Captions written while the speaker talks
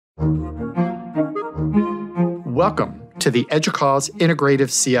Welcome to the EDUCAUSE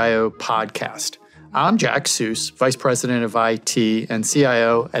Integrative CIO podcast. I'm Jack Suess, Vice President of IT and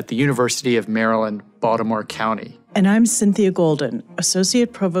CIO at the University of Maryland, Baltimore County. And I'm Cynthia Golden,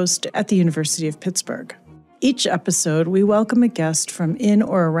 Associate Provost at the University of Pittsburgh. Each episode, we welcome a guest from in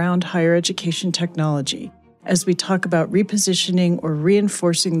or around higher education technology as we talk about repositioning or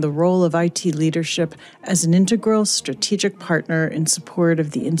reinforcing the role of IT leadership as an integral strategic partner in support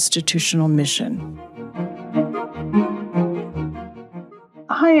of the institutional mission.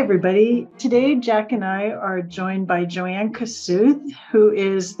 Hi, everybody. Today, Jack and I are joined by Joanne Kossuth, who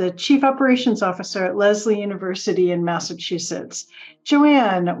is the Chief Operations Officer at Lesley University in Massachusetts.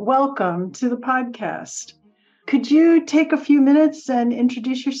 Joanne, welcome to the podcast. Could you take a few minutes and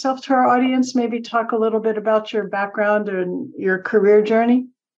introduce yourself to our audience, maybe talk a little bit about your background and your career journey?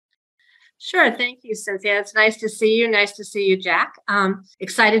 Sure. Thank you, Cynthia. It's nice to see you. Nice to see you, Jack.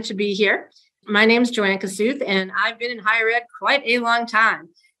 Excited to be here. My name is Joanne Kossuth, and I've been in higher ed quite a long time.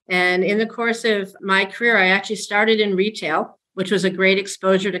 And in the course of my career, I actually started in retail, which was a great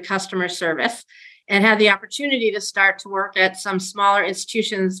exposure to customer service, and had the opportunity to start to work at some smaller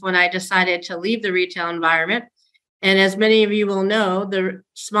institutions when I decided to leave the retail environment. And as many of you will know, the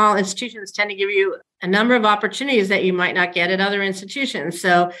small institutions tend to give you a number of opportunities that you might not get at other institutions.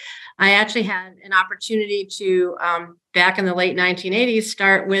 So I actually had an opportunity to, back in the late 1980s,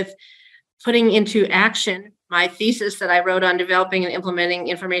 start with putting into action my thesis that I wrote on developing and implementing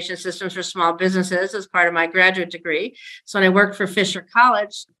information systems for small businesses as part of my graduate degree. So when I worked for Fisher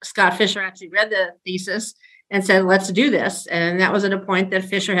College, Scott Fisher actually read the thesis and said, let's do this. And that was at a point that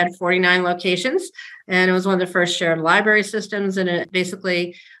Fisher had 49 locations. And it was one of the first shared library systems and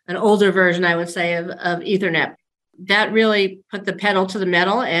basically an older version, I would say, of Ethernet. That really put the pedal to the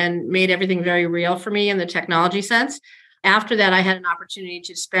metal and made everything very real for me in the technology sense. After that, I had an opportunity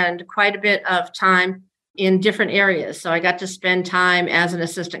to spend quite a bit of time in different areas. So I got to spend time as an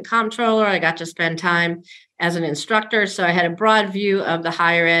assistant comptroller. I got to spend time as an instructor. So I had a broad view of the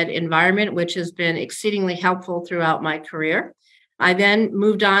higher ed environment, which has been exceedingly helpful throughout my career. I then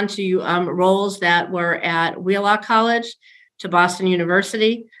moved on to roles that were at Wheelock College, to Boston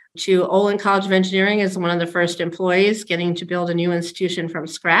University, to Olin College of Engineering as one of the first employees, getting to build a new institution from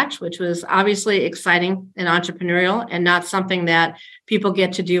scratch, which was obviously exciting and entrepreneurial and not something that people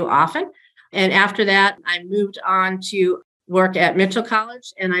get to do often. And after that, I moved on to work at Mitchell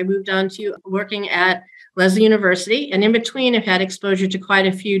College, and I moved on to working at Lesley University. And in between, I've had exposure to quite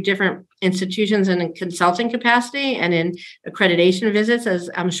a few different institutions in a consulting capacity and in accreditation visits, as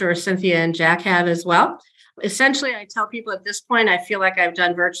I'm sure Cynthia and Jack have as well. Essentially, I tell people at this point, I feel like I've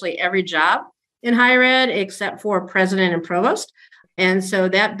done virtually every job in higher ed except for president and provost. And so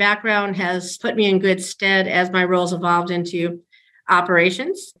that background has put me in good stead as my roles evolved into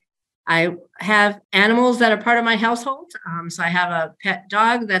operations. I have animals that are part of my household. So I have a pet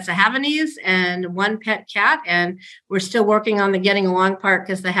dog that's a Havanese and one pet cat, and we're still working on the getting along part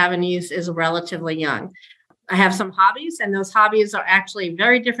because the Havanese is relatively young. I have some hobbies, and those hobbies are actually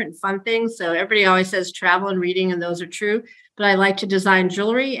very different fun things. So everybody always says travel and reading, and those are true. But I like to design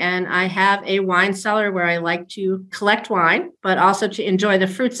jewelry, and I have a wine cellar where I like to collect wine, but also to enjoy the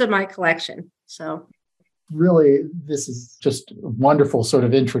fruits of my collection. So really, this is just a wonderful sort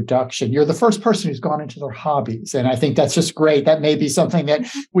of introduction. You're the first person who's gone into their hobbies, and I think that's just great. That may be something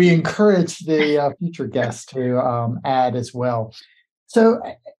that we encourage the future guests to add as well. So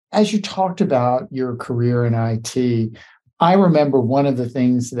as you talked about your career in IT, I remember one of the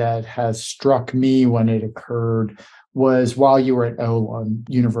things that has struck me when it occurred was while you were at Olin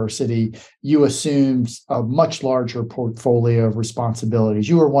University, you assumed a much larger portfolio of responsibilities.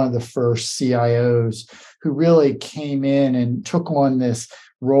 You were one of the first CIOs who really came in and took on this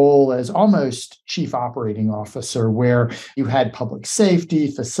role as almost chief operating officer, where you had public safety,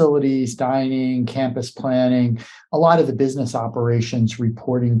 facilities, dining, campus planning, a lot of the business operations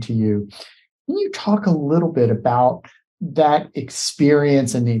reporting to you. Can you talk a little bit about that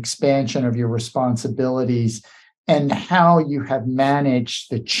experience and the expansion of your responsibilities and how you have managed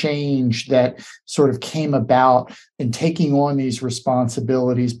the change that sort of came about in taking on these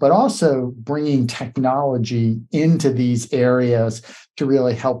responsibilities, but also bringing technology into these areas to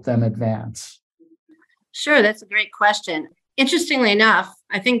really help them advance? Sure, that's a great question. Interestingly enough,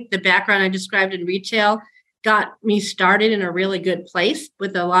 I think the background I described in retail got me started in a really good place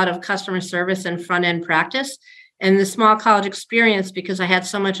with a lot of customer service and front-end practice. And the small college experience, because I had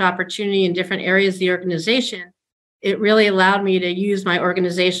so much opportunity in different areas of the organization, it really allowed me to use my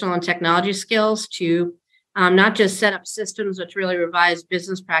organizational and technology skills to not just set up systems, but to really revise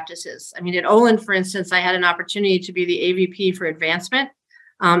business practices. I mean, at Olin, for instance, I had an opportunity to be the AVP for advancement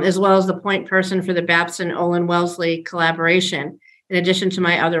as well as the point person for the Babson-Olin-Wellesley collaboration, in addition to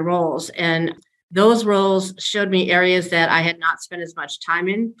my other roles. And those roles showed me areas that I had not spent as much time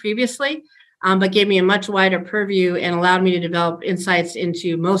in previously, but gave me a much wider purview and allowed me to develop insights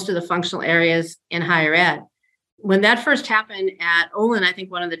into most of the functional areas in higher ed. When that first happened at Olin, I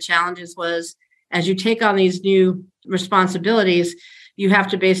think one of the challenges was, as you take on these new responsibilities, you have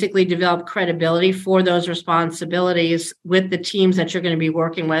to basically develop credibility for those responsibilities with the teams that you're going to be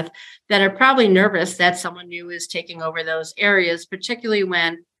working with that are probably nervous that someone new is taking over those areas, particularly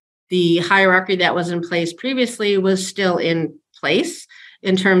when the hierarchy that was in place previously was still in place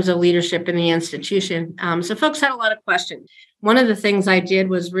in terms of leadership in the institution. So folks had a lot of questions. One of the things I did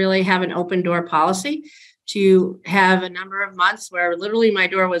was really have an open door policy to have a number of months where literally my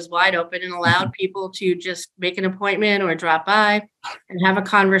door was wide open and allowed people to just make an appointment or drop by and have a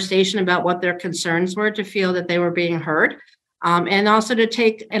conversation about what their concerns were, to feel that they were being heard, and also to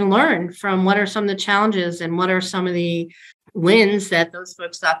take and learn from what are some of the challenges and what are some of the wins that those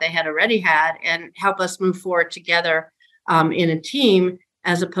folks thought they had already had, and help us move forward together in a team,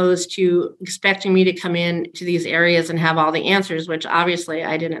 as opposed to expecting me to come in to these areas and have all the answers, which obviously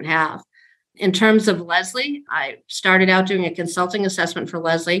I didn't have. In terms of Lesley, I started out doing a consulting assessment for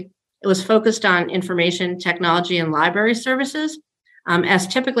Lesley. It was focused on information technology and library services. As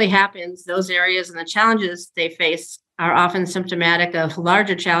typically happens, those areas and the challenges they face are often symptomatic of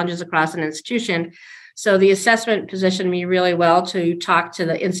larger challenges across an institution. So the assessment positioned me really well to talk to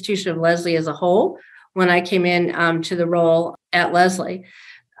the institution of Lesley as a whole when I came in to the role at Lesley.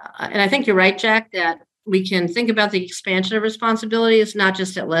 And I think you're right, Jack, that we can think about the expansion of responsibilities, not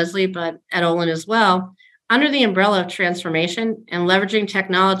just at Lesley, but at Olin as well, under the umbrella of transformation and leveraging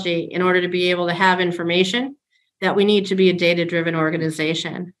technology in order to be able to have information that we need to be a data-driven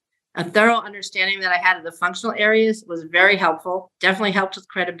organization. A thorough understanding that I had of the functional areas was very helpful, definitely helped with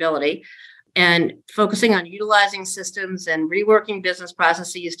credibility, and focusing on utilizing systems and reworking business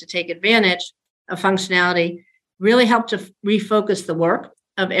processes to take advantage of functionality really helped to refocus the work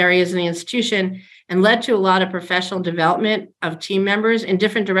of areas in the institution and led to a lot of professional development of team members in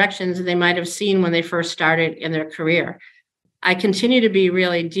different directions than they might have seen when they first started in their career. I continue to be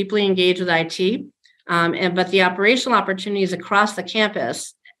really deeply engaged with IT, but the operational opportunities across the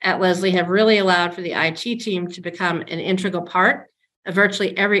campus at Lesley have really allowed for the IT team to become an integral part of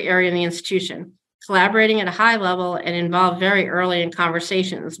virtually every area in the institution, collaborating at a high level and involved very early in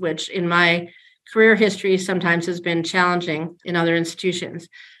conversations, which in my career history sometimes has been challenging in other institutions.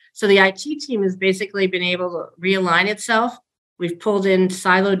 So the IT team has basically been able to realign itself. We've pulled in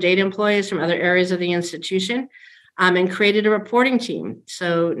siloed data employees from other areas of the institution and created a reporting team.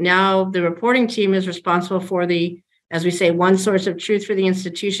 So now the reporting team is responsible for the, as we say, one source of truth for the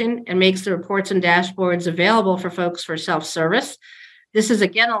institution, and makes the reports and dashboards available for folks for self-service. This has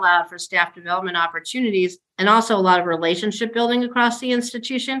again allowed for staff development opportunities and also a lot of relationship building across the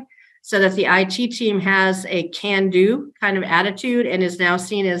institution, so that the IT team has a can-do kind of attitude and is now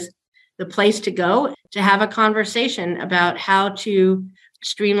seen as the place to go to have a conversation about how to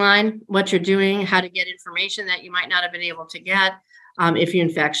streamline what you're doing, how to get information that you might not have been able to get, if you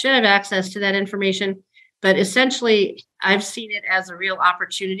in fact should have access to that information. But essentially, I've seen it as a real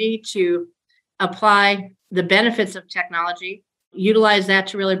opportunity to apply the benefits of technology, utilize that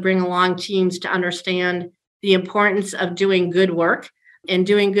to really bring along teams to understand the importance of doing good work, and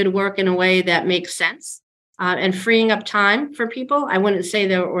doing good work in a way that makes sense, and freeing up time for people. I wouldn't say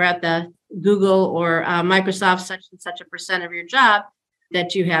that we're at the Google or Microsoft such and such a percent of your job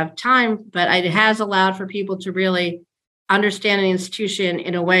that you have time, but it has allowed for people to really understand an institution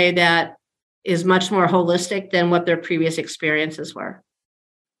in a way that is much more holistic than what their previous experiences were.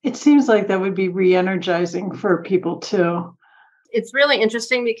 It seems like that would be re-energizing for people too. It's really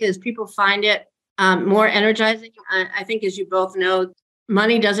interesting because people find it more energizing. I think, as you both know,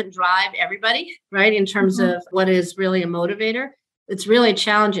 money doesn't drive everybody, right? In terms of what is really a motivator, it's really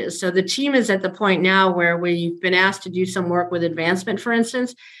challenges. So the team is at the point now where we've been asked to do some work with advancement, for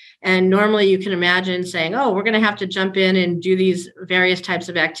instance. And normally you can imagine saying, oh, we're going to have to jump in and do these various types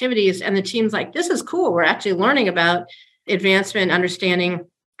of activities. And the team's like, this is cool. We're actually learning about advancement, understanding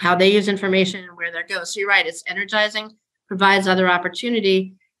how they use information and where that goes. So you're right. It's energizing, provides other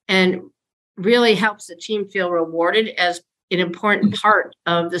opportunity, and really helps the team feel rewarded as an important part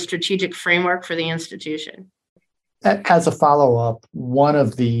of the strategic framework for the institution. As a follow-up, one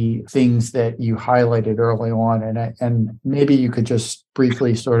of the things that you highlighted early on, and maybe you could just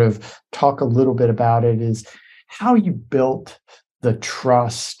briefly sort of talk a little bit about it, is how you built the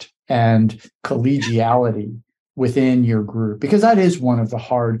trust and collegiality within your group? Because that is one of the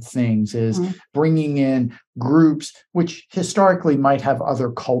hard things, is bringing in groups which historically might have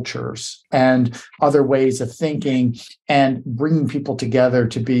other cultures and other ways of thinking, and bringing people together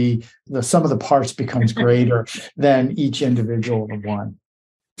to be the sum of the parts becomes greater than each individual one.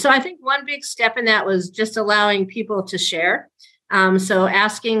 So I think one big step in that was just allowing people to share. So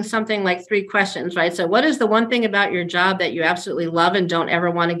asking something like 3 questions, right? So what is the one thing about your job that you absolutely love and don't ever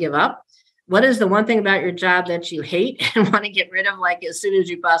want to give up? What is the one thing about your job that you hate and want to get rid of like as soon as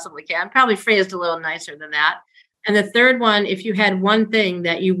you possibly can? Probably phrased a little nicer than that. And the third one, if you had one thing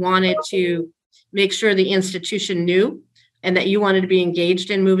that you wanted to make sure the institution knew and that you wanted to be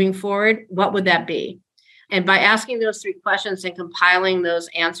engaged in moving forward, what would that be? And by asking those 3 questions and compiling those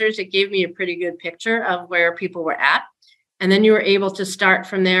answers, it gave me a pretty good picture of where people were at. And then you were able to start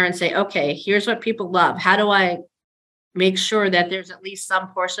from there and say, okay, here's what people love. How do I make sure that there's at least some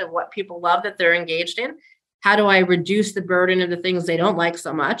portion of what people love that they're engaged in? How do I reduce the burden of the things they don't like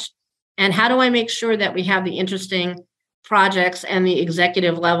so much? And how do I make sure that we have the interesting projects and the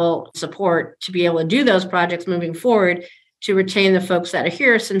executive level support to be able to do those projects moving forward to retain the folks that are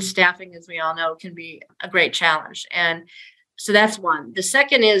here, since staffing, as we all know, can be a great challenge. And so that's one. The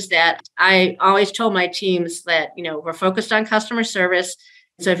second is that I always told my teams that, we're focused on customer service.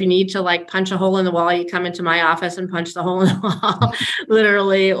 So if you need to like punch a hole in the wall, you come into my office and punch the hole in the wall,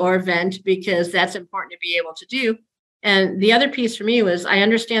 literally, or vent, because that's important to be able to do. And the other piece for me was I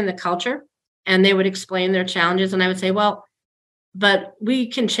understand the culture, and they would explain their challenges. And I would say, well, but we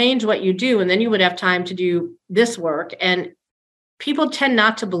can change what you do, and then you would have time to do this work. And people tend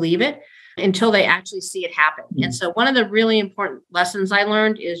not to believe it until they actually see it happen. And so one of the really important lessons I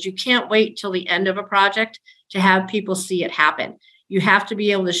learned is you can't wait till the end of a project to have people see it happen. You have to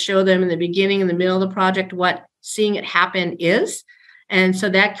be able to show them in the beginning and the middle of the project what seeing it happen is. And so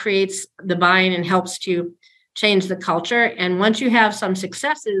that creates the buy-in and helps to change the culture. And once you have some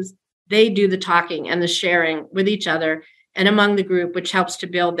successes, they do the talking and the sharing with each other and among the group, which helps to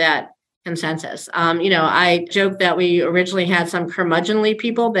build that consensus. I joke that we originally had some curmudgeonly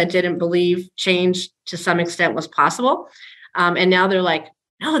people that didn't believe change to some extent was possible. And now they're like,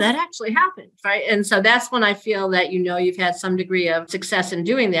 no, that actually happened, right? And so that's when I feel that, you've had some degree of success in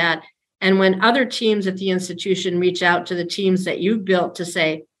doing that. And when other teams at the institution reach out to the teams that you've built to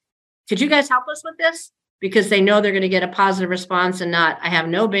say, could you guys help us with this? Because they know they're going to get a positive response and not, I have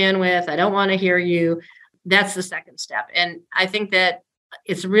no bandwidth, I don't want to hear you. That's the second step. And I think that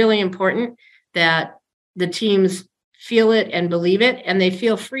it's really important that the teams feel it and believe it, and they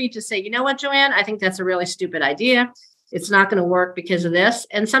feel free to say, you know what, Joanne, I think that's a really stupid idea. It's not going to work because of this.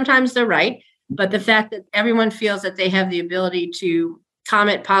 And sometimes they're right. But the fact that everyone feels that they have the ability to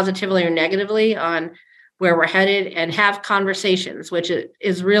comment positively or negatively on where we're headed and have conversations, which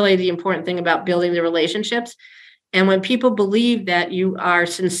is really the important thing about building the relationships. And when people believe that you are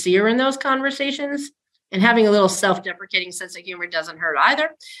sincere in those conversations, and having a little self-deprecating sense of humor doesn't hurt either,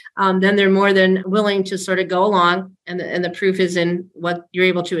 then they're more than willing to sort of go along. And the proof is in what you're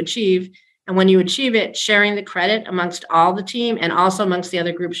able to achieve. And when you achieve it, sharing the credit amongst all the team and also amongst the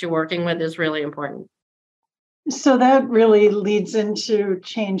other groups you're working with is really important. So that really leads into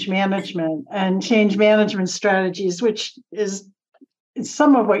change management and change management strategies, which is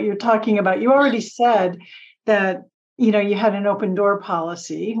some of what you're talking about. You already said that you had an open door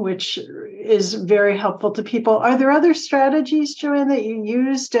policy, which is very helpful to people. Are there other strategies, Joanne, that you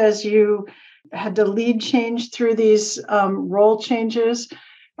used as you had to lead change through these role changes?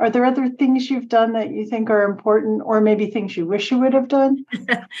 Are there other things you've done that you think are important, or maybe things you wish you would have done?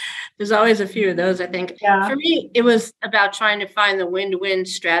 There's always a few of those, I think. Yeah. For me, it was about trying to find the win-win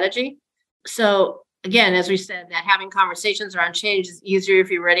strategy. So again, as we said, that having conversations around change is easier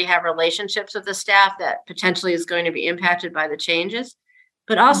if you already have relationships with the staff that potentially is going to be impacted by the changes,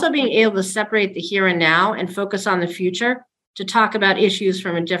 but also being able to separate the here and now and focus on the future to talk about issues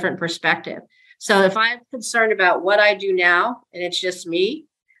from a different perspective. So if I'm concerned about what I do now and it's just me,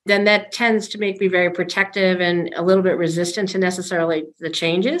 then that tends to make me very protective and a little bit resistant to necessarily the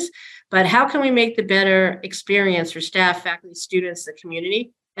changes. But how can we make the better experience for staff, faculty, students, the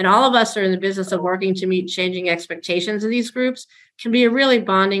community? And all of us are in the business of working to meet changing expectations of these groups can be a really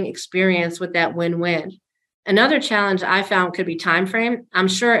bonding experience with that win-win. Another challenge I found could be time frame. I'm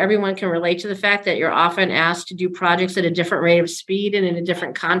sure everyone can relate to the fact that you're often asked to do projects at a different rate of speed and in a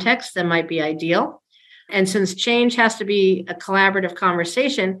different context than might be ideal. And since change has to be a collaborative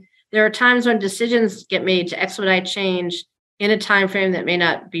conversation, there are times when decisions get made to expedite change in a time frame that may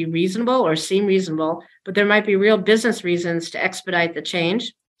not be reasonable or seem reasonable, but there might be real business reasons to expedite the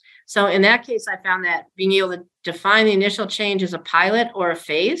change. So in that case, I found that being able to define the initial change as a pilot or a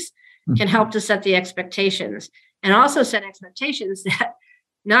phase can help to set the expectations and also set expectations that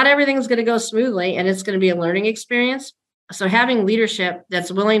not everything's going to go smoothly and it's going to be a learning experience. So having leadership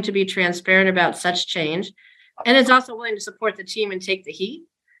that's willing to be transparent about such change and is also willing to support the team and take the heat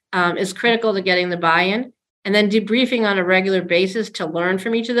is critical to getting the buy-in. And then debriefing on a regular basis to learn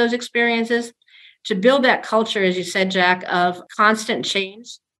from each of those experiences, to build that culture, as you said, Jack, of constant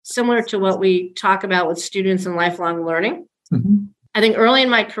change, similar to what we talk about with students and lifelong learning. Mm-hmm. I think early in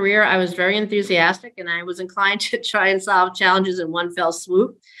my career, I was very enthusiastic and I was inclined to try and solve challenges in one fell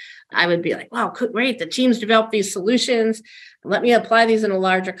swoop. I would be like, wow, great. The team's developed these solutions. Let me apply these in a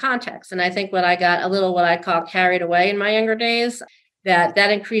larger context. And I think when I got a little what I call carried away in my younger days, that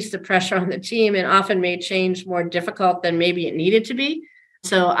increased the pressure on the team and often made change more difficult than maybe it needed to be.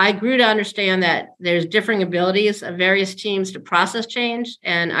 So I grew to understand that there's differing abilities of various teams to process change.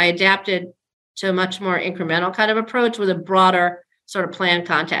 And I adapted to a much more incremental kind of approach with a broader sort of plan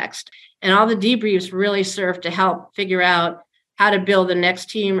context. And all the debriefs really serve to help figure out how to build the next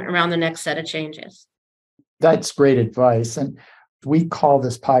team around the next set of changes. That's great advice. And we call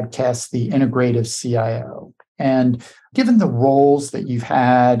this podcast the Integrative CIO. And given the roles that you've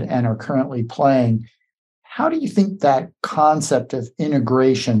had and are currently playing, how do you think that concept of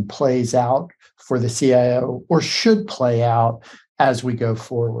integration plays out for the CIO or should play out as we go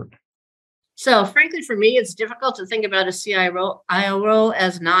forward? So frankly, for me, it's difficult to think about a CIO role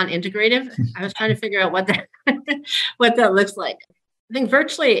as non-integrative. I was trying to figure out what that looks like. I think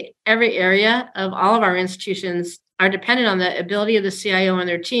virtually every area of all of our institutions are dependent on the ability of the CIO and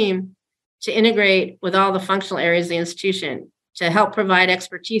their team to integrate with all the functional areas of the institution, to help provide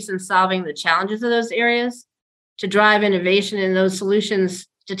expertise in solving the challenges of those areas, to drive innovation in those solutions,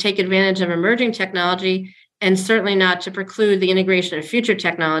 to take advantage of emerging technology, and certainly not to preclude the integration of future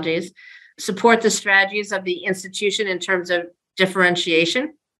technologies, support the strategies of the institution in terms of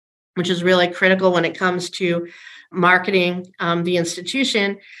differentiation, which is really critical when it comes to marketing the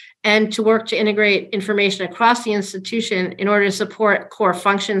institution, and to work to integrate information across the institution in order to support core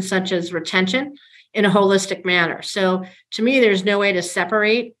functions such as retention in a holistic manner. So to me, there's no way to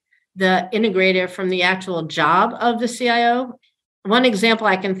separate the integrator from the actual job of the CIO. One example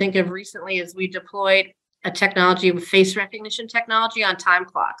I can think of recently is we deployed a technology with face recognition technology on time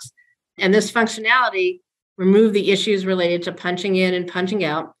clocks. And this functionality removed the issues related to punching in and punching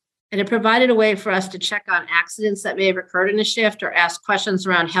out. And it provided a way for us to check on accidents that may have occurred in a shift or ask questions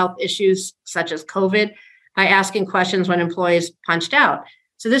around health issues such as COVID by asking questions when employees punched out.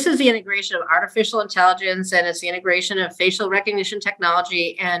 So this is the integration of artificial intelligence, and it's the integration of facial recognition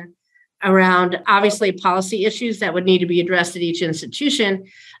technology and around obviously policy issues that would need to be addressed at each institution.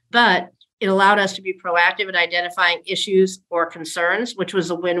 But it allowed us to be proactive in identifying issues or concerns, which was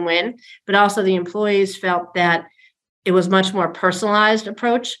a win-win. But also the employees felt that it was much more personalized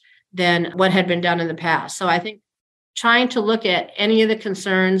approach than what had been done in the past. So I think trying to look at any of the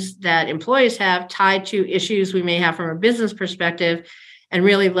concerns that employees have tied to issues we may have from a business perspective and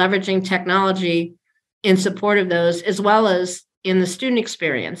really leveraging technology in support of those, as well as in the student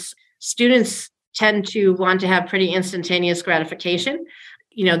experience. Students tend to want to have pretty instantaneous gratification.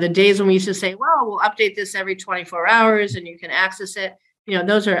 You know, the days when we used to say, well, we'll update this every 24 hours and you can access it, you know,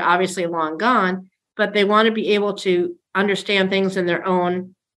 those are obviously long gone, but they want to be able to understand things in their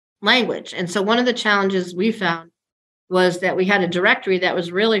own language. And so one of the challenges we found was that we had a directory that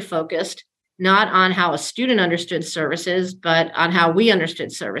was really focused not on how a student understood services, but on how we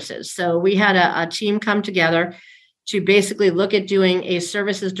understood services. So we had a team come together to basically look at doing a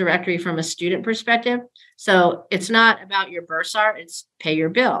services directory from a student perspective. So it's not about your bursar, it's pay your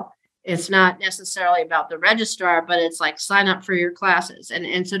bill. It's not necessarily about the registrar, but it's like sign up for your classes.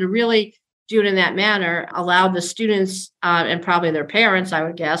 And so to really do it in that manner allowed the students and probably their parents, I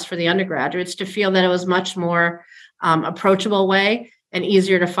would guess, for the undergraduates to feel that it was much more approachable way and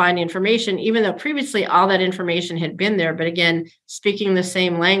easier to find information, even though previously all that information had been there. But again, speaking the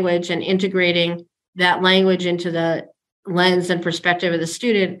same language and integrating that language into the lens and perspective of the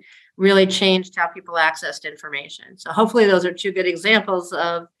student really changed how people accessed information. So hopefully those are two good examples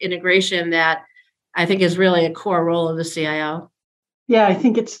of integration that I think is really a core role of the CIO. Yeah, I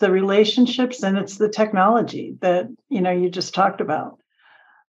think it's the relationships and it's the technology that, you just talked about.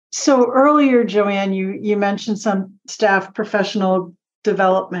 So earlier, Joanne, you mentioned some staff professional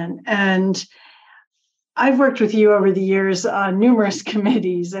development, and I've worked with you over the years on numerous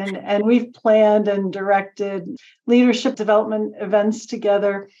committees, and we've planned and directed leadership development events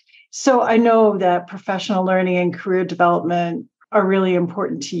together. So I know that professional learning and career development are really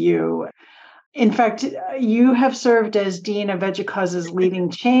important to you. In fact, you have served as Dean of EDUCAUSE's Leading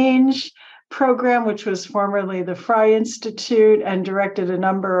Change program, which was formerly the Fry Institute, and directed a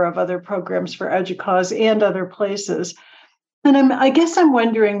number of other programs for EDUCAUSE and other places. And I guess I'm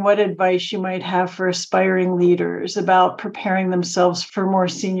wondering what advice you might have for aspiring leaders about preparing themselves for more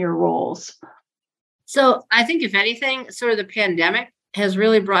senior roles. So I think, if anything, sort of the pandemic has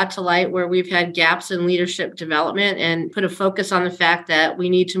really brought to light where we've had gaps in leadership development and put a focus on the fact that we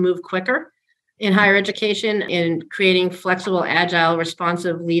need to move quicker in higher education in creating flexible, agile,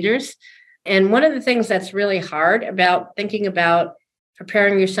 responsive leaders. And one of the things that's really hard about thinking about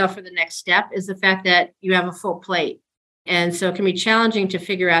preparing yourself for the next step is the fact that you have a full plate. And so it can be challenging to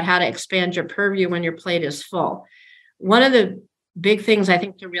figure out how to expand your purview when your plate is full. One of the big things I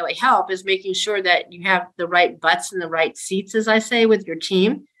think can really help is making sure that you have the right butts in the right seats, as I say, with your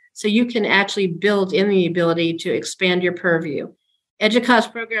team, so you can actually build in the ability to expand your purview.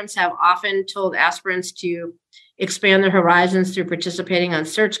 EDUCAUSE programs have often told aspirants to expand their horizons through participating on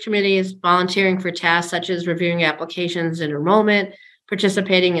search committees, volunteering for tasks such as reviewing applications and enrollment,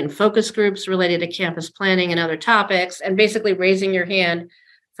 participating in focus groups related to campus planning and other topics, and basically raising your hand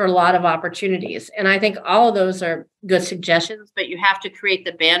for a lot of opportunities. And I think all of those are good suggestions, but you have to create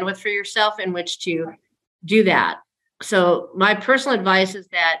the bandwidth for yourself in which to do that. So my personal advice is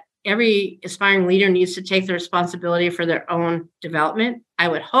that every aspiring leader needs to take the responsibility for their own development. I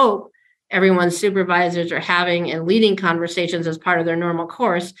would hope everyone's supervisors are having and leading conversations as part of their normal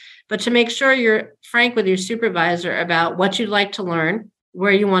course, but to make sure you're frank with your supervisor about what you'd like to learn,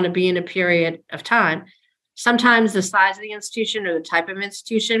 where you want to be in a period of time. Sometimes the size of the institution or the type of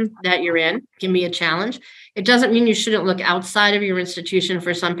institution that you're in can be a challenge. It doesn't mean you shouldn't look outside of your institution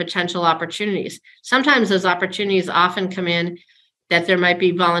for some potential opportunities. Sometimes those opportunities often come in that there might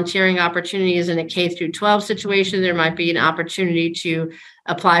be volunteering opportunities in a K through 12 situation. There might be an opportunity to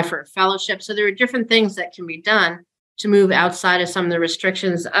apply for a fellowship. So there are different things that can be done to move outside of some of the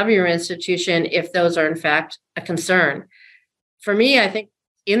restrictions of your institution if those are in fact a concern. For me, I think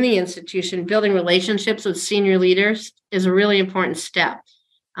in the institution, building relationships with senior leaders is a really important step.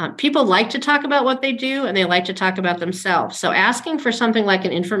 People like to talk about what they do and they like to talk about themselves. So asking for something like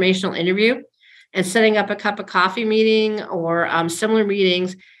an informational interview and setting up a cup of coffee meeting or similar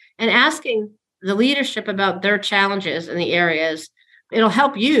meetings and asking the leadership about their challenges in the areas, it'll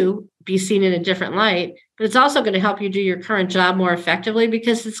help you be seen in a different light, but it's also going to help you do your current job more effectively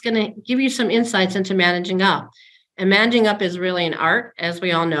because it's going to give you some insights into managing up. And managing up is really an art, as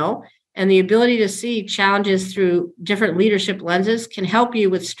we all know, and the ability to see challenges through different leadership lenses can help you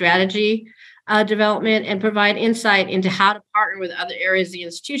with strategy development and provide insight into how to partner with other areas of the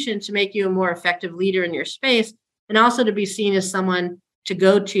institution to make you a more effective leader in your space, and also to be seen as someone to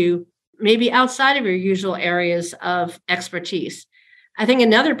go to maybe outside of your usual areas of expertise. I think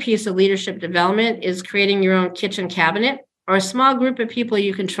another piece of leadership development is creating your own kitchen cabinet or a small group of people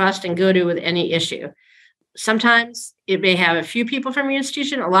you can trust and go to with any issue. Sometimes it may have a few people from your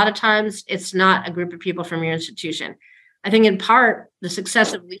institution. A lot of times it's not a group of people from your institution. I think in part, the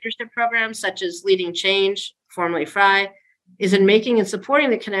success of leadership programs such as Leading Change, formerly Fry, is in making and supporting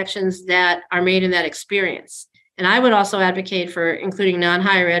the connections that are made in that experience. And I would also advocate for including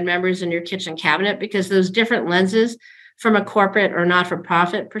non-higher ed members in your kitchen cabinet because those different lenses from a corporate or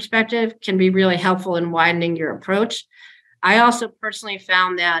not-for-profit perspective can be really helpful in widening your approach. I also personally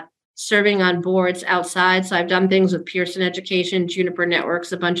found that serving on boards outside, so I've done things with Pearson Education, Juniper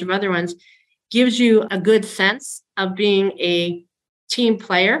Networks, a bunch of other ones, gives you a good sense of being a team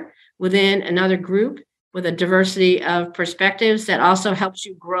player within another group with a diversity of perspectives that also helps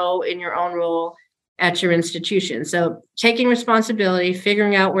you grow in your own role at your institution. So taking responsibility,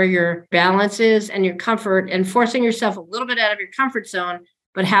 figuring out where your balance is and your comfort, and forcing yourself a little bit out of your comfort zone,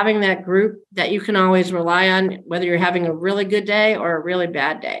 but having that group that you can always rely on, whether you're having a really good day or a really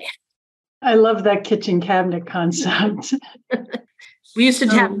bad day. I love that kitchen cabinet concept. We used to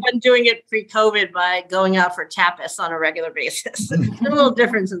have fun doing it pre-COVID by going out for tapas on a regular basis. It's a little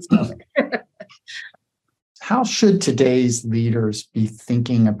different since COVID. How should today's leaders be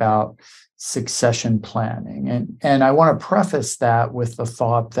thinking about succession planning? And I want to preface that with the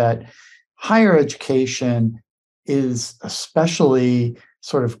thought that higher education is especially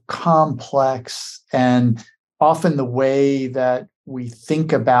sort of complex, and often the way that we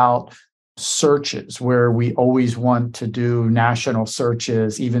think about searches, where we always want to do national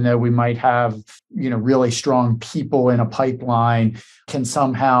searches, even though we might have, really strong people in a pipeline, can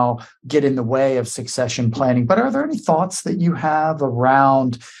somehow get in the way of succession planning. But are there any thoughts that you have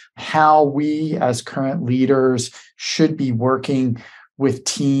around how we as current leaders should be working with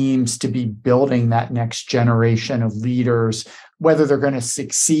teams to be building that next generation of leaders, whether they're going to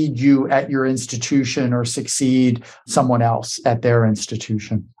succeed you at your institution or succeed someone else at their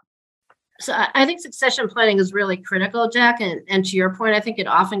institution? So I think succession planning is really critical, Jack. And to your point, I think it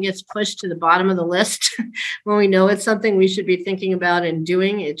often gets pushed to the bottom of the list when we know it's something we should be thinking about and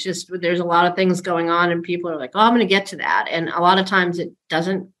doing. It's just there's a lot of things going on and people are like, oh, I'm going to get to that. And a lot of times it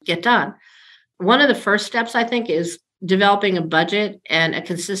doesn't get done. One of the first steps, I think, is developing a budget and a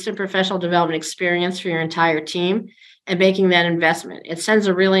consistent professional development experience for your entire team and making that investment. It sends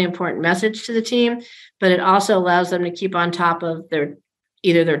a really important message to the team, but it also allows them to keep on top of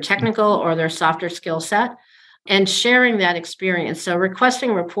either their technical or their softer skill set and sharing that experience. So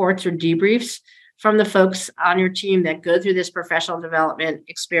requesting reports or debriefs from the folks on your team that go through this professional development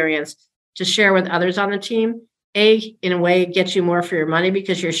experience to share with others on the team, A, in a way, it gets you more for your money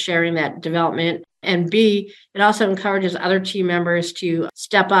because you're sharing that development. And B, it also encourages other team members to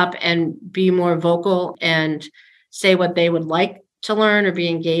step up and be more vocal and say what they would like to learn or be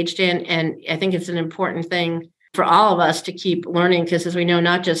engaged in. And I think it's an important thing for all of us to keep learning because, as we know,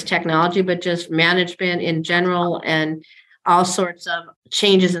 not just technology, but just management in general and all sorts of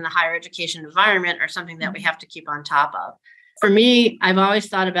changes in the higher education environment are something that we have to keep on top of. For me, I've always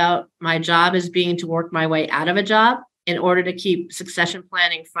thought about my job as being to work my way out of a job in order to keep succession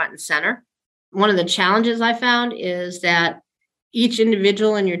planning front and center. One of the challenges I found is that each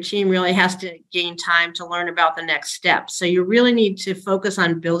individual in your team really has to gain time to learn about the next step. So you really need to focus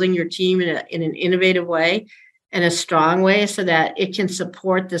on building your team in an innovative way and a strong way so that it can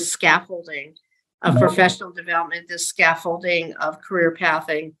support the scaffolding of professional development, this scaffolding of career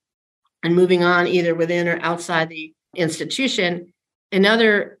pathing and moving on either within or outside the institution.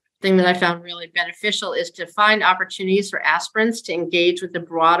 Another thing that I found really beneficial is to find opportunities for aspirants to engage with the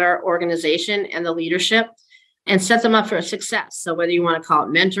broader organization and the leadership and set them up for success. So whether you want to call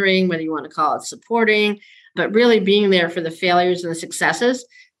it mentoring, whether you want to call it supporting, but really being there for the failures and the successes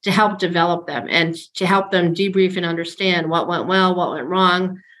to help develop them and to help them debrief and understand what went well, what went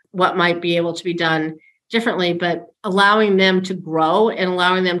wrong, what might be able to be done differently, but allowing them to grow and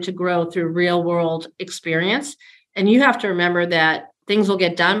allowing them to grow through real world experience. And you have to remember that things will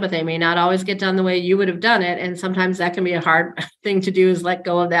get done, but they may not always get done the way you would have done it. And sometimes that can be a hard thing to do is let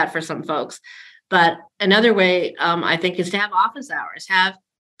go of that for some folks. But another way I think is to have office hours, have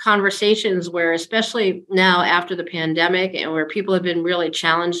conversations where, especially now after the pandemic and where people have been really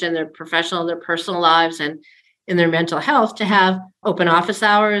challenged in their professional, their personal lives and in their mental health, to have open office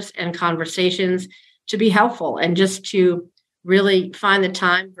hours and conversations to be helpful and just to really find the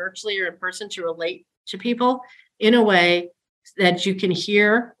time virtually or in person to relate to people in a way that you can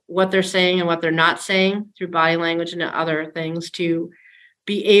hear what they're saying and what they're not saying through body language and other things, to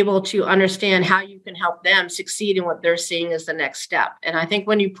be able to understand how you can help them succeed in what they're seeing as the next step. And I think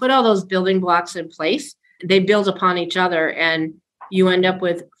when you put all those building blocks in place, they build upon each other and you end up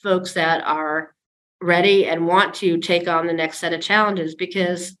with folks that are ready and want to take on the next set of challenges,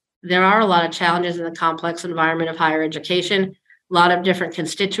 because there are a lot of challenges in the complex environment of higher education, a lot of different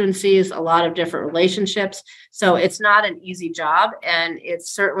constituencies, a lot of different relationships. So it's not an easy job. And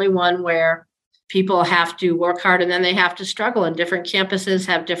it's certainly one where people have to work hard and then they have to struggle. And different campuses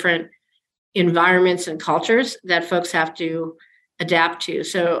have different environments and cultures that folks have to adapt to.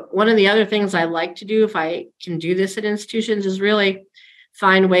 So one of the other things I like to do, if I can do this at institutions, is really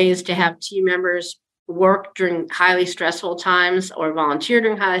find ways to have team members work during highly stressful times or volunteer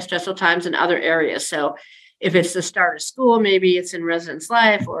during highly stressful times in other areas. So if it's the start of school, maybe it's in residence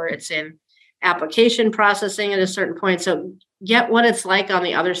life or it's in application processing at a certain point. So get what it's like on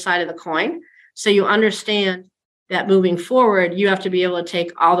the other side of the coin. So you understand that moving forward, you have to be able to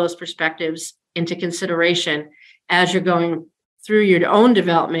take all those perspectives into consideration as you're going through your own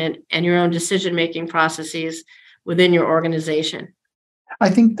development and your own decision-making processes within your organization. I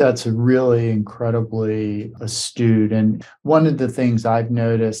think that's really incredibly astute. And one of the things I've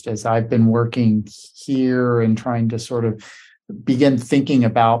noticed as I've been working here and trying to sort of begin thinking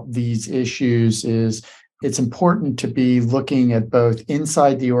about these issues is it's important to be looking at both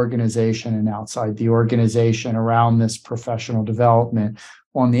inside the organization and outside the organization around this professional development.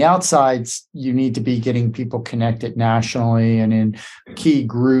 On the outsides, you need to be getting people connected nationally and in key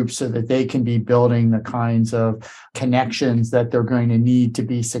groups so that they can be building the kinds of connections that they're going to need to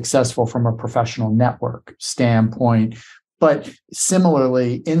be successful from a professional network standpoint. But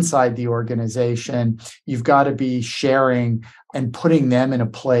similarly, inside the organization, you've got to be sharing and putting them in a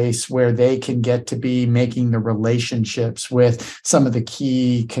place where they can get to be making the relationships with some of the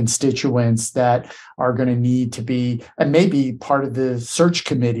key constituents that are going to need to be, and maybe part of the search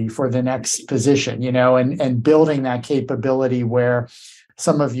committee for the next position, and building that capability where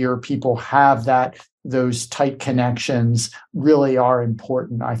some of your people have those tight connections really are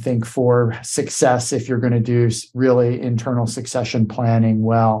important, I think, for success if you're going to do really internal succession planning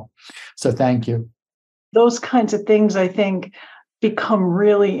well. So thank you. Those kinds of things, I think, become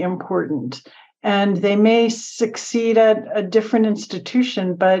really important. And they may succeed at a different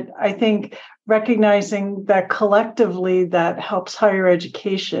institution, but I think recognizing that collectively that helps higher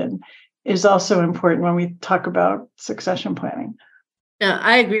education is also important when we talk about succession planning. Yeah,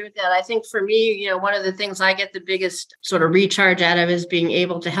 I agree with that. I think for me, one of the things I get the biggest sort of recharge out of is being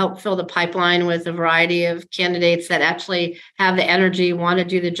able to help fill the pipeline with a variety of candidates that actually have the energy, want to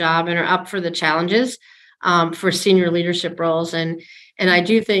do the job, and are up for the challenges for senior leadership roles. And I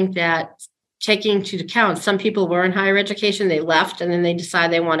do think that taking into account, some people were in higher education, they left, and then they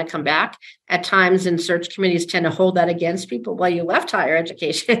decide they want to come back. At times, and search committees tend to hold that against people. Well, you left higher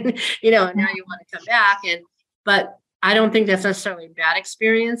education, and now you want to come back. But I don't think that's necessarily a bad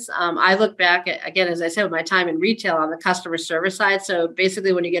experience. I look back at, again, as I said, with my time in retail on the customer service side. So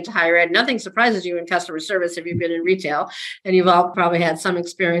basically, when you get to higher ed, nothing surprises you in customer service if you've been in retail, and you've all probably had some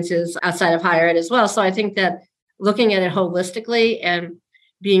experiences outside of higher ed as well. So I think that looking at it holistically and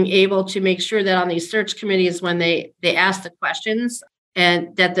being able to make sure that on these search committees, when they ask the questions,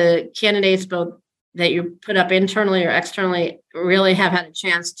 and that the candidates, both that you put up internally or externally, really have had a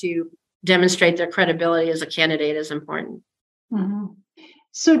chance to demonstrate their credibility as a candidate is important. Mm-hmm.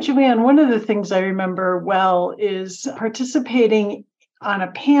 So, Joanne, one of the things I remember well is participating on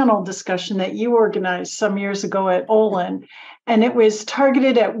a panel discussion that you organized some years ago at Olin, and it was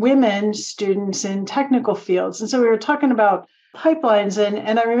targeted at women students in technical fields. And so we were talking about pipelines,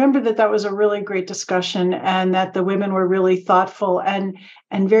 and I remember that was a really great discussion, and that the women were really thoughtful and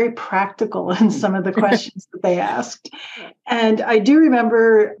very practical in some of the questions that they asked. And I do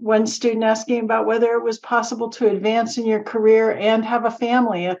remember one student asking about whether it was possible to advance in your career and have a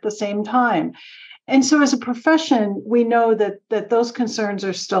family at the same time. And so as a profession, we know that those concerns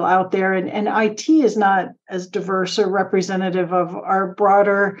are still out there, and IT is not as diverse or representative of our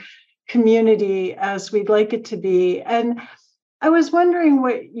broader community as we'd like it to be. And I was wondering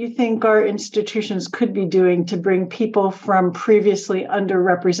what you think our institutions could be doing to bring people from previously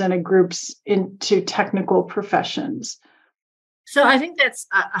underrepresented groups into technical professions. So I think that's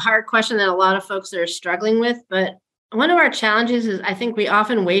a hard question that a lot of folks are struggling with. But one of our challenges is I think we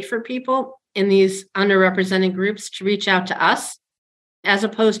often wait for people in these underrepresented groups to reach out to us, as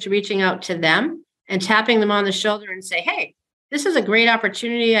opposed to reaching out to them and tapping them on the shoulder and say, hey, this is a great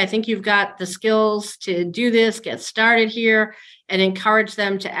opportunity. I think you've got the skills to do this, get started here, and encourage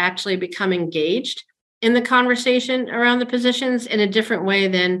them to actually become engaged in the conversation around the positions in a different way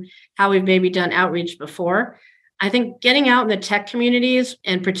than how we've maybe done outreach before. I think getting out in the tech communities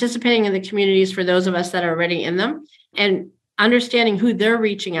and participating in the communities for those of us that are already in them and understanding who they're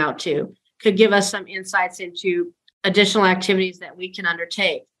reaching out to could give us some insights into additional activities that we can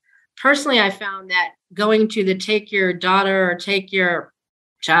undertake. Personally, I found that going to the take your daughter or take your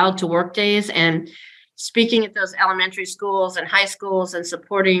child to work days and speaking at those elementary schools and high schools and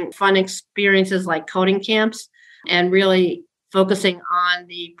supporting fun experiences like coding camps and really focusing on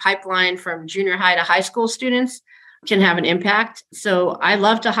the pipeline from junior high to high school students can have an impact. So I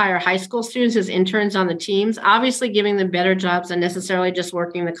love to hire high school students as interns on the teams, obviously giving them better jobs than necessarily just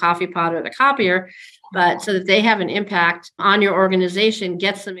working the coffee pot or the copier, but so that they have an impact on your organization,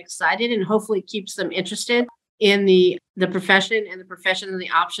 gets them excited, and hopefully keeps them interested in the profession and the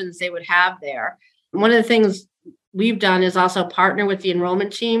options they would have there. One of the things we've done is also partner with the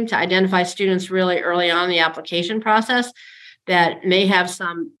enrollment team to identify students really early on in the application process that may have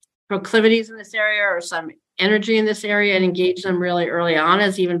some proclivities in this area or some energy in this area, and engage them really early on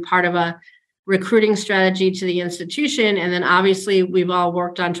as even part of a recruiting strategy to the institution. And then obviously we've all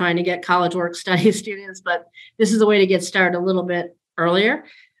worked on trying to get college work study students, but this is a way to get started a little bit earlier.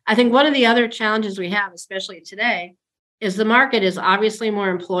 I think one of the other challenges we have, especially today, is the market is obviously more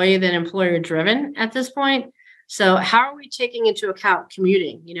employee than employer driven at this point. So how are we taking into account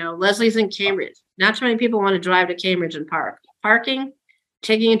commuting? Lesley's in Cambridge. Not too many people want to drive to Cambridge and park. Parking,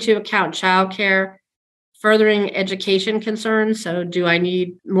 taking into account childcare, furthering education concerns. So do I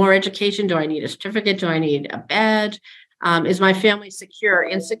need more education? Do I need a certificate? Do I need a badge? Is my family secure or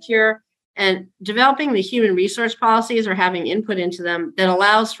insecure? And developing the human resource policies or having input into them that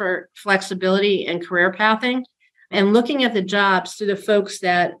allows for flexibility and career pathing, and looking at the jobs through the folks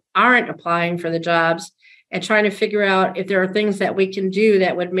that aren't applying for the jobs and trying to figure out if there are things that we can do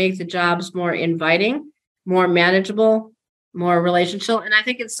that would make the jobs more inviting, more manageable, more relational. And I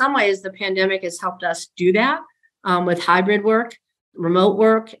think in some ways, the pandemic has helped us do that with hybrid work, remote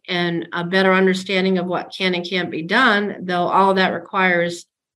work, and a better understanding of what can and can't be done, though all of that requires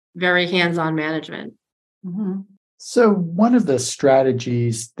very hands-on management. Mm-hmm. So one of the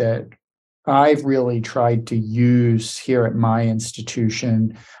strategies that I've really tried to use here at my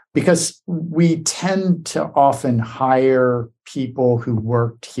institution, because we tend to often hire people who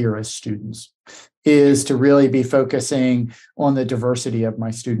worked here as students, is to really be focusing on the diversity of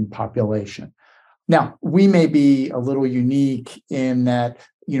my student population. Now, we may be a little unique in that,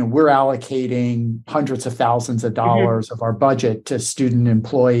 we're allocating hundreds of thousands of dollars of our budget to student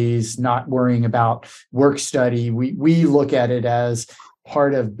employees, not worrying about work study. We look at it as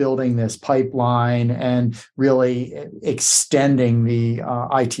part of building this pipeline and really extending the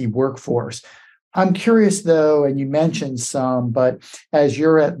IT workforce. I'm curious, though, and you mentioned some, but as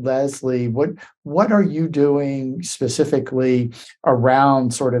you're at Lesley, what are you doing specifically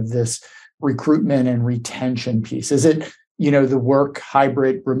around sort of this recruitment and retention piece? Is it, the work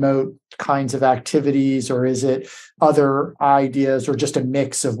hybrid, remote kinds of activities, or is it other ideas, or just a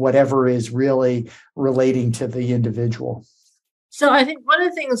mix of whatever is really relating to the individual? So I think one of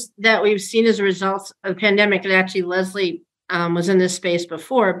the things that we've seen as a result of the pandemic, and actually Lesley was in this space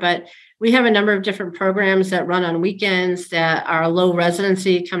before, but we have a number of different programs that run on weekends that are low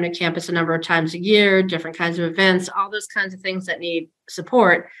residency, come to campus a number of times a year, different kinds of events, all those kinds of things that need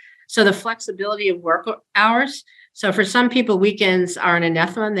support. So the flexibility of work hours. So for some people, weekends are an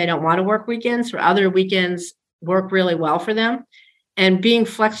anathema. They don't want to work weekends. For other, weekends work really well for them. And being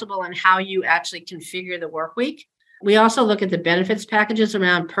flexible in how you actually configure the work week. We also look at the benefits packages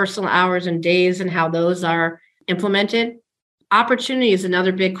around personal hours and days and how those are implemented. Opportunity is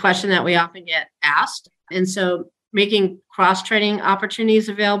another big question that we often get asked. And so making cross-training opportunities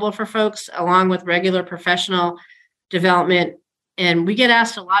available for folks along with regular professional development. And we get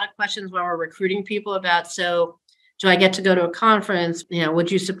asked a lot of questions when we're recruiting people about, so do I get to go to a conference?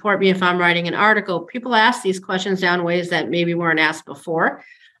 Would you support me if I'm writing an article? People ask these questions down ways that maybe weren't asked before.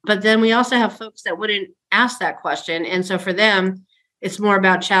 But then we also have folks that wouldn't ask that question. And so for them, it's more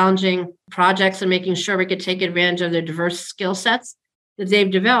about challenging projects and making sure we could take advantage of the diverse skill sets that they've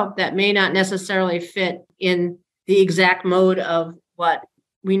developed that may not necessarily fit in the exact mode of what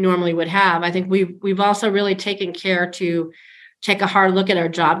we normally would have. I think we've also really taken care to take a hard look at our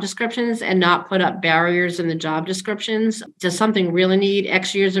job descriptions and not put up barriers in the job descriptions. Does something really need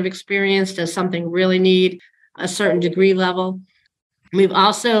X years of experience? Does something really need a certain degree level? We've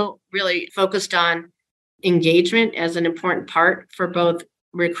also really focused on engagement as an important part for both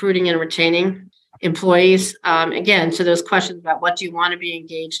recruiting and retaining employees. Again, so those questions about what do you want to be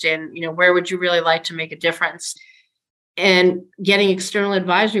engaged in, where would you really like to make a difference? And getting external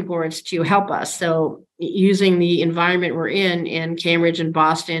advisory boards to help us. So using the environment we're in Cambridge and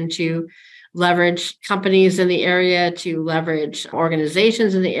Boston to leverage companies in the area, to leverage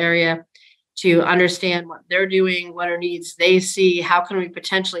organizations in the area, to understand what they're doing, what are needs they see, how can we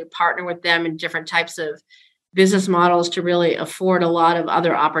potentially partner with them in different types of business models to really afford a lot of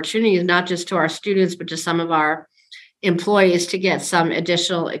other opportunities, not just to our students, but to some of our employees to get some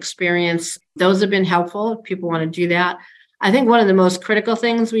additional experience. Those have been helpful if people want to do that. I think one of the most critical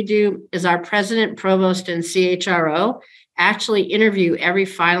things we do is our president, provost, and CHRO actually interview every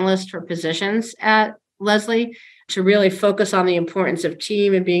finalist for positions at Lesley to really focus on the importance of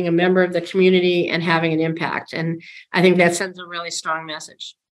team and being a member of the community and having an impact. And I think that sends a really strong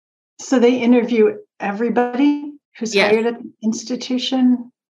message. So they interview everybody who's hired at the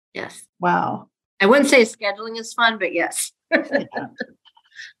institution? Yes. Wow. I wouldn't say scheduling is fun, but yes.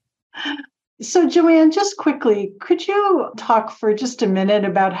 So Joanne, just quickly, could you talk for just a minute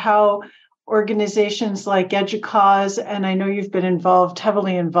about how organizations like EDUCAUSE, and I know you've been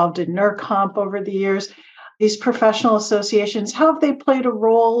heavily involved in NERComp over the years, these professional associations, how have they played a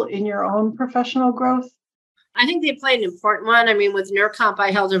role in your own professional growth? I think they played an important one. I mean, with NERComp,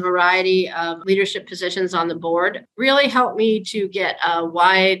 I held a variety of leadership positions on the board. Really helped me to get a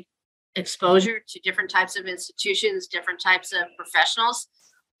wide exposure to different types of institutions, different types of professionals.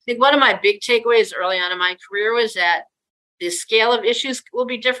 I think one of my big takeaways early on in my career was that the scale of issues will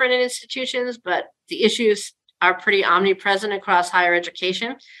be different in institutions, but the issues are pretty omnipresent across higher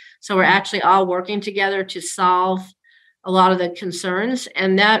education. So we're actually all working together to solve a lot of the concerns.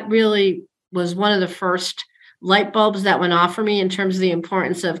 And that really was one of the first light bulbs that went off for me in terms of the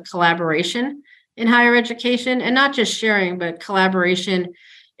importance of collaboration in higher education, and not just sharing, but collaboration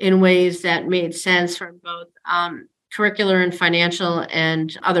in ways that made sense from both curricular and financial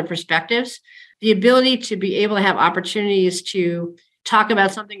and other perspectives. The ability to be able to have opportunities to talk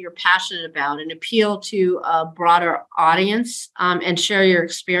about something you're passionate about and appeal to a broader audience and share your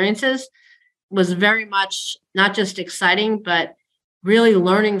experiences was very much not just exciting, but really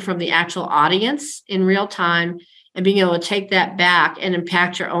learning from the actual audience in real time and being able to take that back and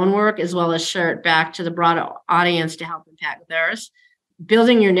impact your own work as well as share it back to the broader audience to help impact theirs.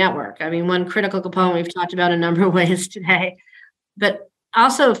 building your network. I mean, one critical component we've talked about a number of ways today, but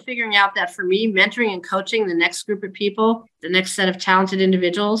also figuring out that for me, mentoring and coaching the next group of people, the next set of talented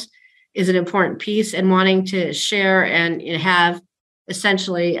individuals is an important piece, and wanting to share and have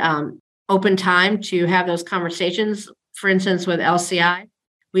essentially open time to have those conversations. For instance, with LCI,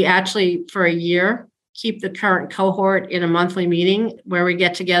 we actually, for a year, keep the current cohort in a monthly meeting where we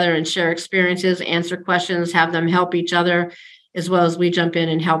get together and share experiences, answer questions, have them help each other, as well as we jump in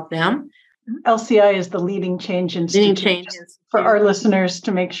and help them. LCI is the Leading Change Institute, for our listeners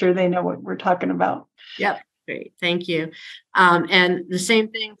to make sure they know what we're talking about. Yep. Great. Thank you. And the same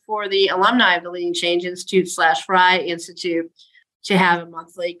thing for the alumni of the Leading Change Institute / Fry Institute, to have a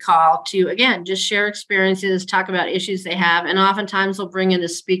monthly call to, again, just share experiences, talk about issues they have. And oftentimes they'll bring in a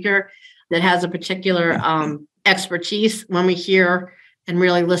speaker that has a particular expertise when we hear and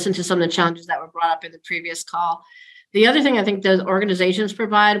really listen to some of the challenges that were brought up in the previous call. The other thing I think those organizations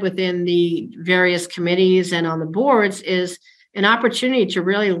provide within the various committees and on the boards is an opportunity to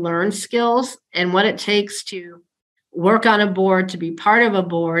really learn skills and what it takes to work on a board, to be part of a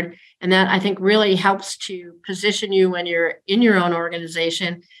board. And that, I think, really helps to position you when you're in your own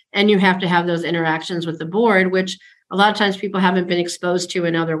organization and you have to have those interactions with the board, which a lot of times people haven't been exposed to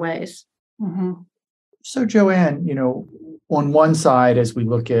in other ways. Mm-hmm. So, Joanne, on one side, as we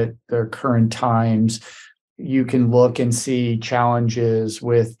look at the current times, you can look and see challenges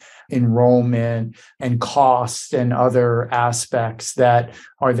with enrollment and costs and other aspects that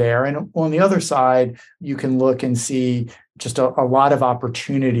are there. And on the other side, you can look and see just a lot of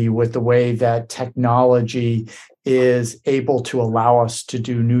opportunity with the way that technology is able to allow us to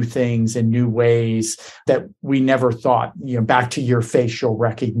do new things in new ways that we never thought, back to your facial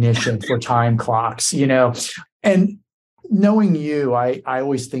recognition for time clocks, and knowing you, I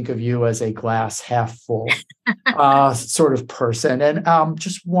always think of you as a glass half full sort of person. And I'm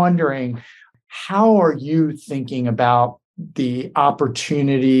just wondering, how are you thinking about the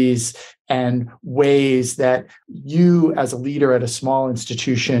opportunities and ways that you, as a leader at a small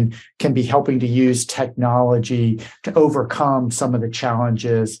institution, can be helping to use technology to overcome some of the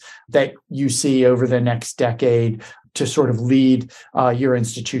challenges that you see over the next decade to sort of lead your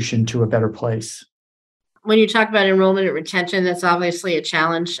institution to a better place? When you talk about enrollment and retention, that's obviously a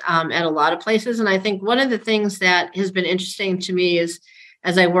challenge at a lot of places. And I think one of the things that has been interesting to me is,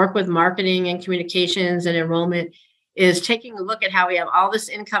 as I work with marketing and communications and enrollment, is taking a look at how we have all this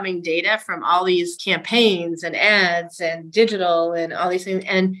incoming data from all these campaigns and ads and digital and all these things.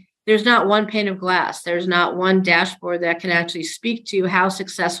 And there's not one pane of glass. There's not one dashboard that can actually speak to how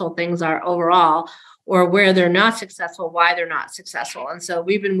successful things are overall, or where they're not successful, why they're not successful. And so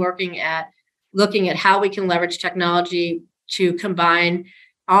we've been looking at how we can leverage technology to combine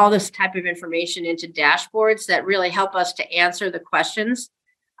all this type of information into dashboards that really help us to answer the questions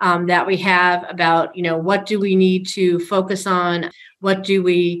that we have about, what do we need to focus on? What do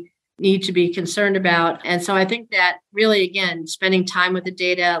we need to be concerned about? And so I think that really, again, spending time with the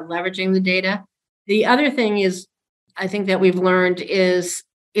data, leveraging the data. The other thing is, I think that we've learned is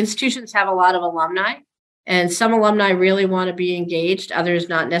institutions have a lot of alumni, and some alumni really want to be engaged, others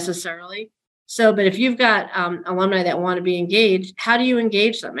not necessarily. So, but if you've got alumni that want to be engaged, how do you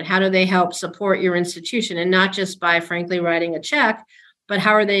engage them? And how do they help support your institution? And not just by, frankly, writing a check, but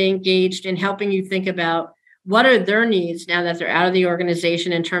how are they engaged in helping you think about what are their needs now that they're out of the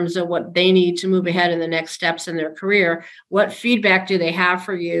organization in terms of what they need to move ahead in the next steps in their career? What feedback do they have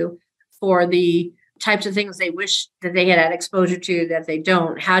for you for the types of things they wish that they had exposure to that they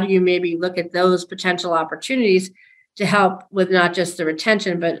don't? How do you maybe look at those potential opportunities to help with not just the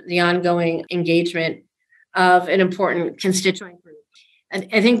retention, but the ongoing engagement of an important constituent group? And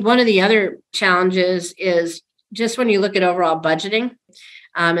I think one of the other challenges is just when you look at overall budgeting.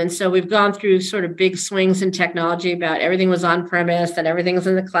 And so we've gone through sort of big swings in technology about everything was on premise and everything's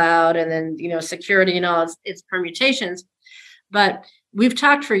in the cloud, and then, security and all its permutations. But we've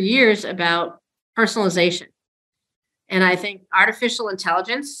talked for years about personalization. And I think artificial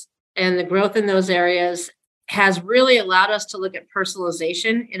intelligence and the growth in those areas has really allowed us to look at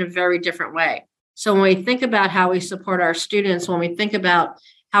personalization in a very different way. So when we think about how we support our students, when we think about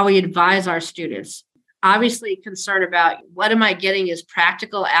how we advise our students, obviously concerned about what am I getting as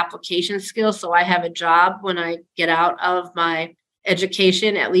practical application skills so I have a job when I get out of my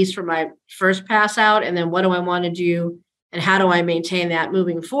education, at least for my first pass out, and then what do I want to do and how do I maintain that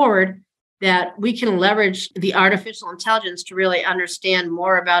moving forward, that we can leverage the artificial intelligence to really understand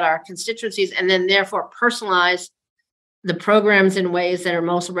more about our constituencies and then therefore personalize the programs in ways that are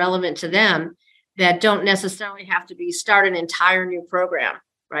most relevant to them, that don't necessarily have to be start an entire new program,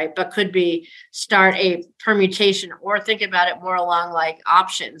 right? But could be start a permutation or think about it more along like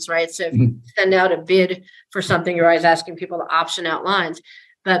options, right? So if you send out a bid for something, you're always asking people to option out lines.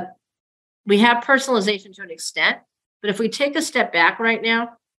 But we have personalization to an extent. But if we take a step back right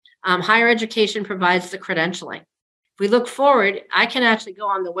now, higher education provides the credentialing. If we look forward, I can actually go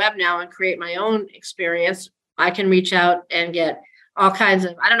on the web now and create my own experience. I can reach out and get all kinds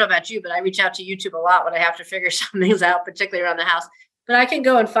of, I don't know about you, but I reach out to YouTube a lot when I have to figure some things out, particularly around the house. But I can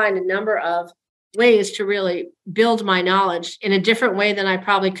go and find a number of ways to really build my knowledge in a different way than I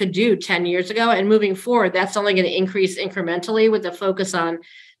probably could do 10 years ago. And moving forward, that's only going to increase incrementally with the focus on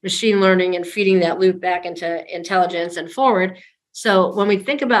machine learning and feeding that loop back into intelligence and forward. So when we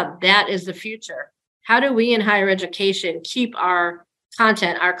think about that as the future, how do we in higher education keep our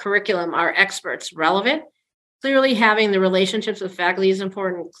content, our curriculum, our experts relevant? Clearly having the relationships with faculty is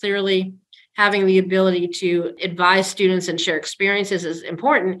important. Clearly having the ability to advise students and share experiences is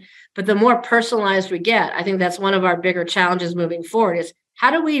important. But the more personalized we get, I think that's one of our bigger challenges moving forward is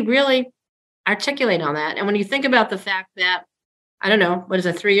how do we really articulate on that? And when you think about the fact that, I don't know, what does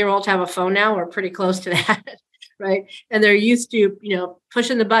a 3-year-old have a phone now? We're pretty close to that, right? And they're used to,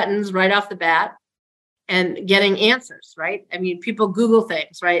 pushing the buttons right off the bat and getting answers, right? I mean, people Google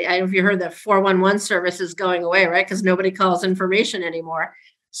things, right? I don't know if you heard that 411 service is going away, right? Because nobody calls information anymore.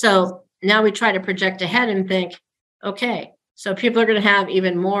 So now we try to project ahead and think, okay, so people are going to have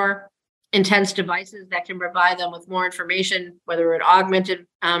even more intense devices that can provide them with more information, whether it's augmented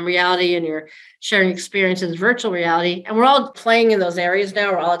reality and you're sharing experiences, virtual reality. And we're all playing in those areas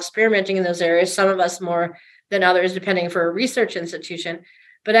now. We're all experimenting in those areas, some of us more than others, depending for a research institution.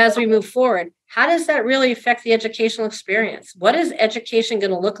 But as we move forward, how does that really affect the educational experience? What is education going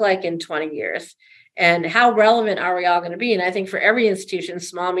to look like in 20 years? And how relevant are we all going to be? And I think for every institution,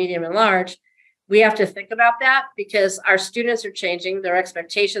 small, medium, and large, we have to think about that because our students are changing, their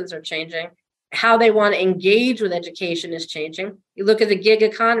expectations are changing, how they want to engage with education is changing. You look at the gig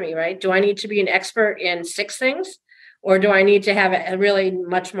economy, right? Do I need to be an expert in 6 things? Or do I need to have a really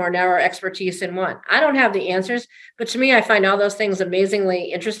much more narrow expertise in one? I don't have the answers, but to me, I find all those things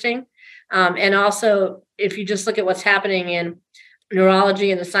amazingly interesting. And also, if you just look at what's happening in neurology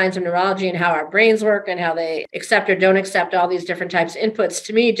and the science of neurology and how our brains work and how they accept or don't accept all these different types of inputs,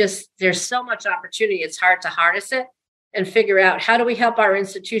 to me, just there's so much opportunity. It's hard to harness it and figure out how do we help our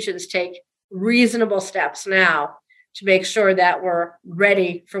institutions take reasonable steps now to make sure that we're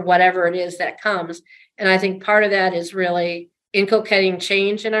ready for whatever it is that comes. And I think part of that is really inculcating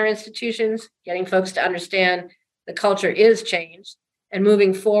change in our institutions, getting folks to understand the culture is changed, and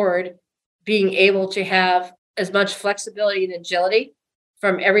moving forward, being able to have as much flexibility and agility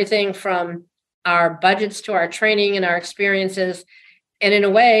from everything from our budgets to our training and our experiences. And in a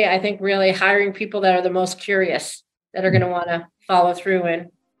way, I think really hiring people that are the most curious, that are going to want to follow through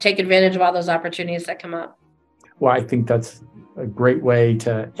and take advantage of all those opportunities that come up. Well, I think that's a great way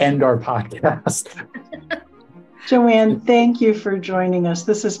to end our podcast. Joanne, thank you for joining us.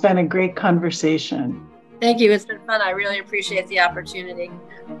 This has been a great conversation. Thank you. It's been fun. I really appreciate the opportunity.